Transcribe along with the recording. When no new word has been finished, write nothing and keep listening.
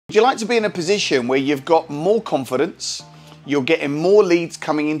Would you like to be in a position where you've got more confidence, you're getting more leads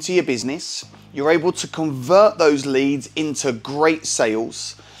coming into your business, you're able to convert those leads into great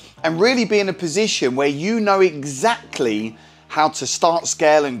sales, and really be in a position where you know exactly how to start,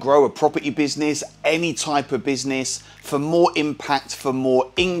 scale, and grow a property business, any type of business, for more impact, for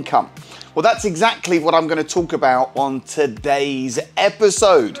more income? Well, that's exactly what I'm going to talk about on today's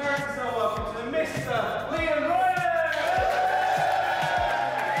episode.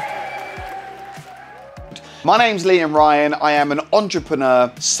 My name's Liam Ryan. I am an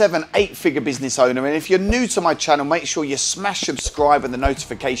entrepreneur, 7-8-figure business owner. And if you're new to my channel, make sure you smash subscribe and the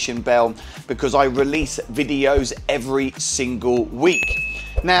notification bell, because I release videos every single week.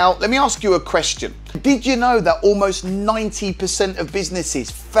 Now, let me ask you a question. Did you know that almost 90% of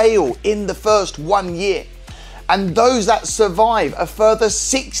businesses fail in the first 1 year? And those that survive, a further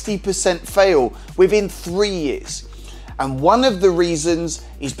 60% fail within 3 years. And one of the reasons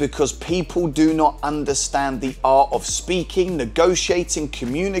is because people do not understand the art of speaking, negotiating,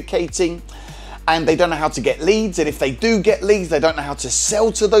 communicating, and they don't know how to get leads. And if they do get leads, they don't know how to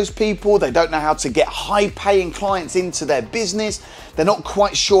sell to those people. They don't know how to get high-paying clients into their business. They're not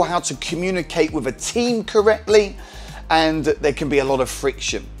quite sure how to communicate with a team correctly, and there can be a lot of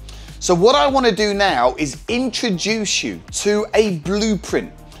friction. So what I want to do now is introduce you to a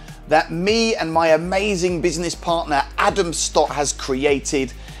blueprint that me and my amazing business partner Adam Stott has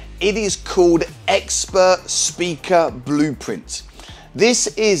created. It is called Expert Speaker Blueprint. This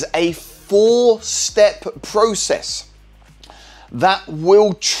is a 4-step process that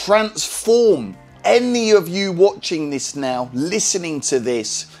will transform any of you watching this now, listening to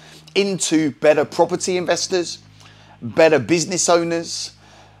this, into better property investors, better business owners,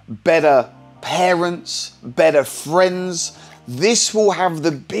 better parents, better friends. This will have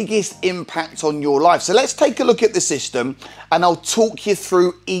the biggest impact on your life. So let's take a look at the system and I'll talk you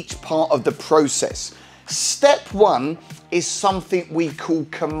through each part of the process. Step 1 is something we call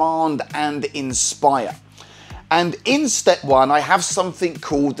Command and Inspire. And in step 1, I have something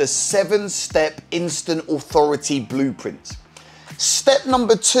called the 7-step instant authority blueprint. Step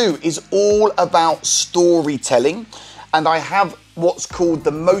number 2 is all about storytelling. And I have what's called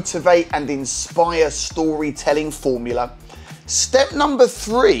the Motivate and Inspire storytelling formula. Step number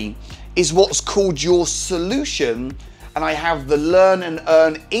 3 is what's called your solution, and I have the Learn and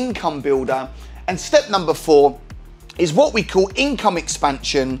Earn Income Builder. And step number 4 is what we call income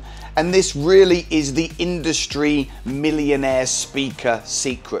expansion, and this really is the industry millionaire speaker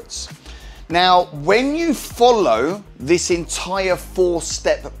secrets. Now, when you follow this entire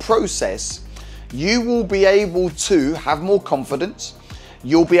 4-step process, you will be able to have more confidence.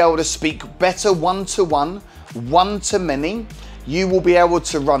 You'll be able to speak better one-to-one, one-to-many. You will be able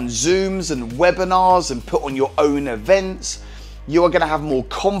to run Zooms and webinars and put on your own events. You are going to have more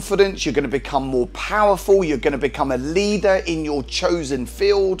confidence. You're going to become more powerful. You're going to become a leader in your chosen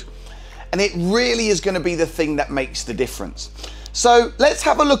field. And it really is going to be the thing that makes the difference. So let's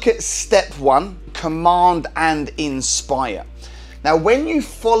have a look at step 1, Command and Inspire. Now, when you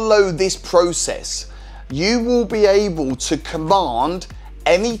follow this process, you will be able to command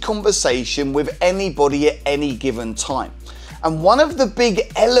any conversation with anybody at any given time. And one of the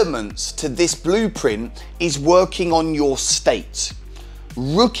big elements to this blueprint is working on your state.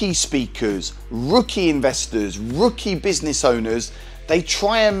 Rookie speakers, rookie investors, rookie business owners, they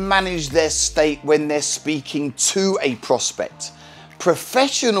try and manage their state when they're speaking to a prospect.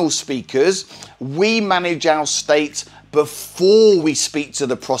 Professional speakers, we manage our state before we speak to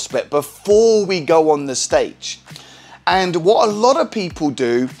the prospect, before we go on the stage. And what a lot of people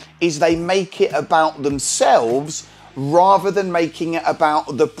do is they make it about themselves rather than making it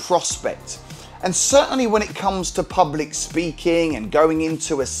about the prospect. And certainly when it comes to public speaking and going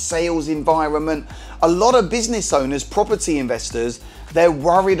into a sales environment, a lot of business owners, property investors, they're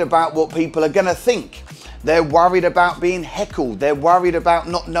worried about what people are going to think. They're worried about being heckled. They're worried about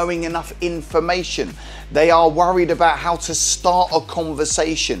not knowing enough information. They are worried about how to start a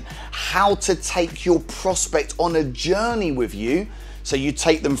conversation, how to take your prospect on a journey with you. So you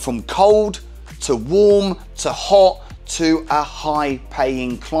take them from cold to warm to hot to a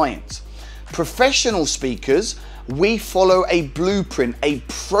high-paying client. Professional speakers, we follow a blueprint, a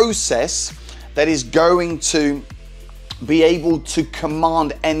process that is going to be able to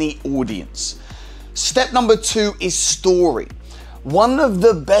command any audience. Step number 2 is story. One of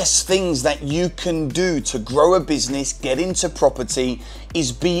the best things that you can do to grow a business, get into property,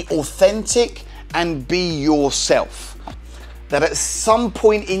 is be authentic and be yourself. That at some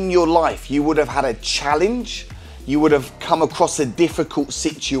point in your life, you would have had a challenge, you would have come across a difficult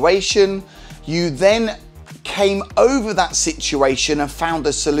situation, you then came over that situation and found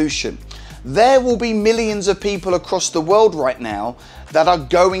a solution. There will be millions of people across the world right now that are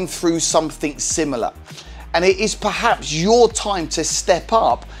going through something similar. And it is perhaps your time to step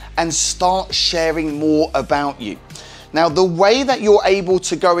up and start sharing more about you. Now, the way that you're able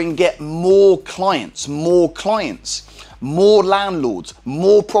to go and get more clients, more landlords,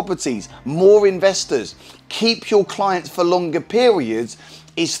 more properties, more investors, keep your clients for longer periods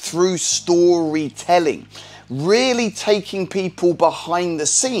is through storytelling. Really taking people behind the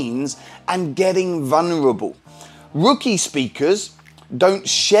scenes and getting vulnerable. Rookie speakers don't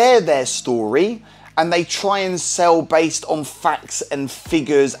share their story and they try and sell based on facts and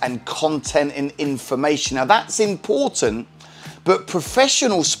figures and content and information. Now that's important, but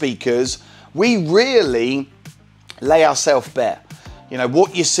professional speakers, we really lay ourselves bare. You know,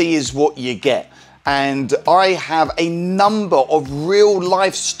 what you see is what you get. And I have a number of real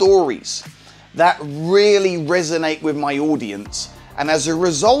life stories that really resonate with my audience. And as a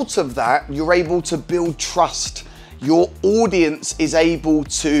result of that, you're able to build trust. Your audience is able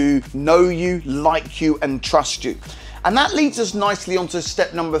to know you, like you, and trust you. And that leads us nicely onto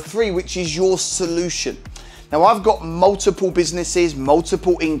step number 3, which is your solution. Now, I've got multiple businesses,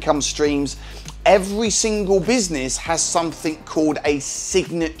 multiple income streams. Every single business has something called a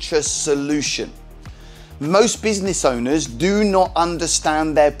signature solution. Most business owners do not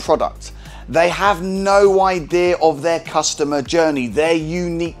understand their product. They have no idea of their customer journey, their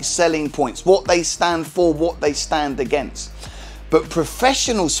unique selling points, what they stand for, what they stand against. But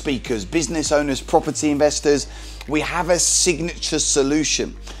professional speakers, business owners, property investors, we have a signature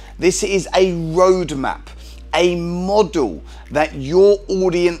solution. This is a roadmap, a model that your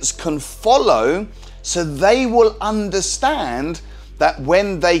audience can follow so they will understand that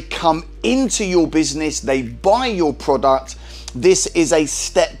when they come into your business, they buy your product. This is a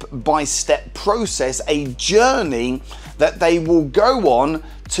step-by-step process, a journey that they will go on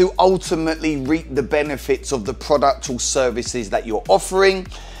to ultimately reap the benefits of the product or services that you're offering.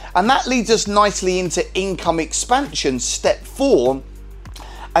 And that leads us nicely into income expansion, step 4.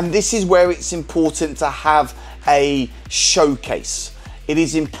 And this is where it's important to have a showcase. It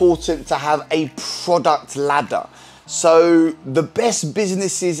is important to have a product ladder. So the best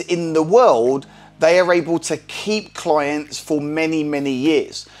businesses in the world, they are able to keep clients for many, many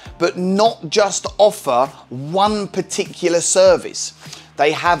years, but not just offer one particular service.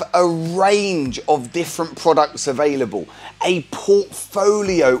 They have a range of different products available, a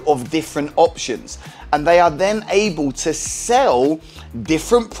portfolio of different options, and they are then able to sell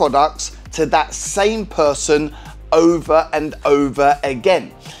different products to that same person over and over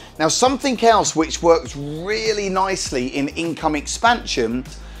again. Now, something else which works really nicely in income expansion,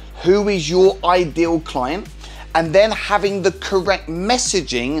 who is your ideal client, and then having the correct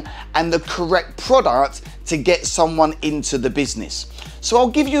messaging and the correct product to get someone into the business. So I'll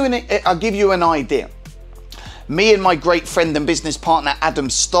give you an idea. Me and my great friend and business partner, Adam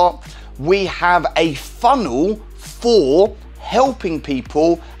Stott, we have a funnel for helping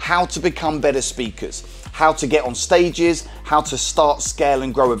people how to become better speakers, how to get on stages, how to start, scale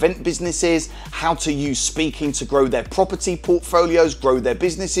and grow event businesses, how to use speaking to grow their property portfolios, grow their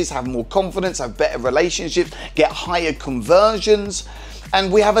businesses, have more confidence, have better relationships, get higher conversions.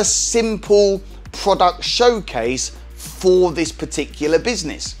 And we have a simple product showcase for this particular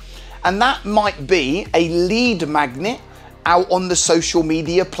business. And that might be a lead magnet out on the social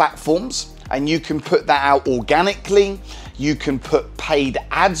media platforms, and you can put that out organically. You can put paid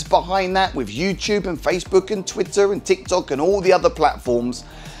ads behind that with YouTube and Facebook and Twitter and TikTok and all the other platforms.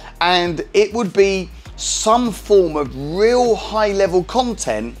 And it would be some form of real high level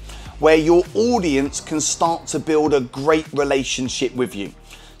content where your audience can start to build a great relationship with you.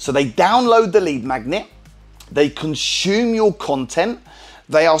 So they download the lead magnet, they consume your content,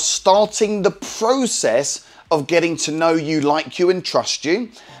 they are starting the process of getting to know you, like you and trust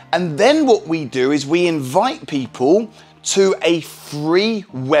you. And then what we do is we invite people to a free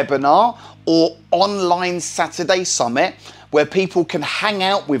webinar or online Saturday summit where people can hang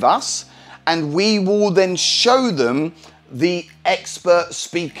out with us, and we will then show them the expert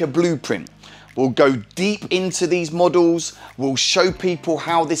speaker blueprint. We'll go deep into these models. We'll show people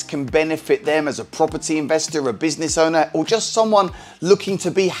how this can benefit them as a property investor, a business owner, or just someone looking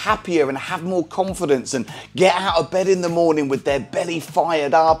to be happier and have more confidence and get out of bed in the morning with their belly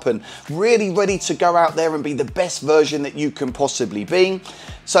fired up and really ready to go out there and be the best version that you can possibly be.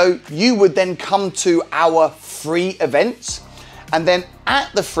 So you would then come to our free events. And then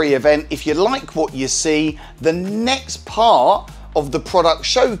at the free event, if you like what you see, the next part of the product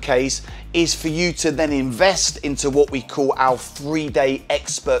showcase is for you to then invest into what we call our 3-day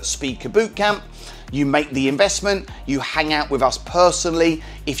expert speaker bootcamp. you make the investment, you hang out with us personally.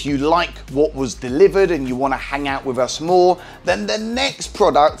 If you like what was delivered and you want to hang out with us more, then the next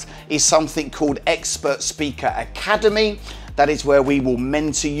product is something called Expert Speaker Academy. That is where we will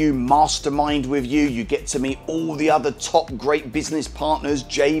mentor you, mastermind with you. You get to meet all the other top great business partners,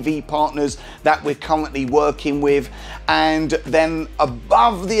 JV partners that we're currently working with. And then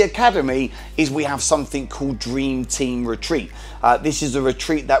above the academy is we have something called Dream Team Retreat. This is a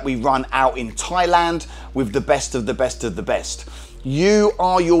retreat that we run out in Thailand with the best of the best of the best. You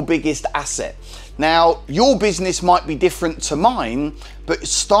are your biggest asset. Now, your business might be different to mine, but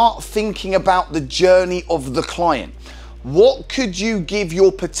start thinking about the journey of the client. What could you give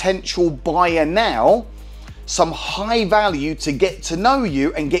your potential buyer now? Some high value to get to know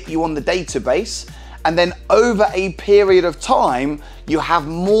you and get you on the database. And then over a period of time, you have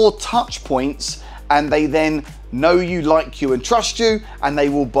more touch points and they then know you, like you and trust you, and they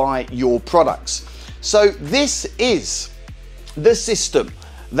will buy your products. So this is the system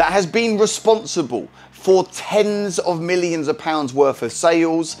that has been responsible for tens of millions of pounds worth of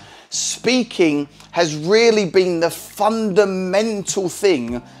sales. Speaking has really been the fundamental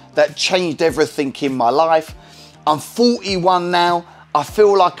thing that changed everything in my life. I'm 41 now. I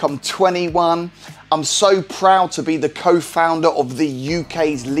feel like I'm 21. I'm so proud to be the co-founder of the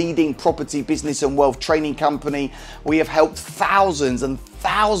UK's leading property business and wealth training company. We have helped thousands and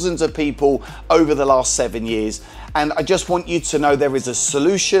thousands of people over the last 7 years. And I just want you to know there is a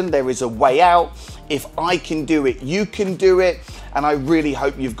solution, there is a way out. If I can do it, you can do it. And I really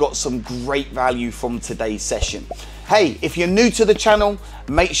hope you've got some great value from today's session. Hey, if you're new to the channel,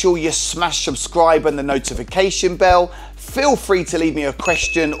 make sure you smash subscribe and the notification bell. Feel free to leave me a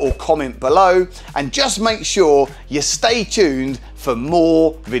question or comment below, and just make sure you stay tuned for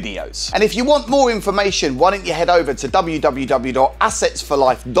more videos. And if you want more information, why don't you head over to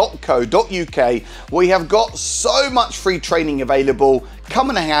www.assetsforlife.co.uk. We have got so much free training available. Come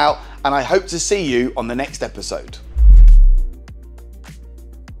and hang out, and I hope to see you on the next episode.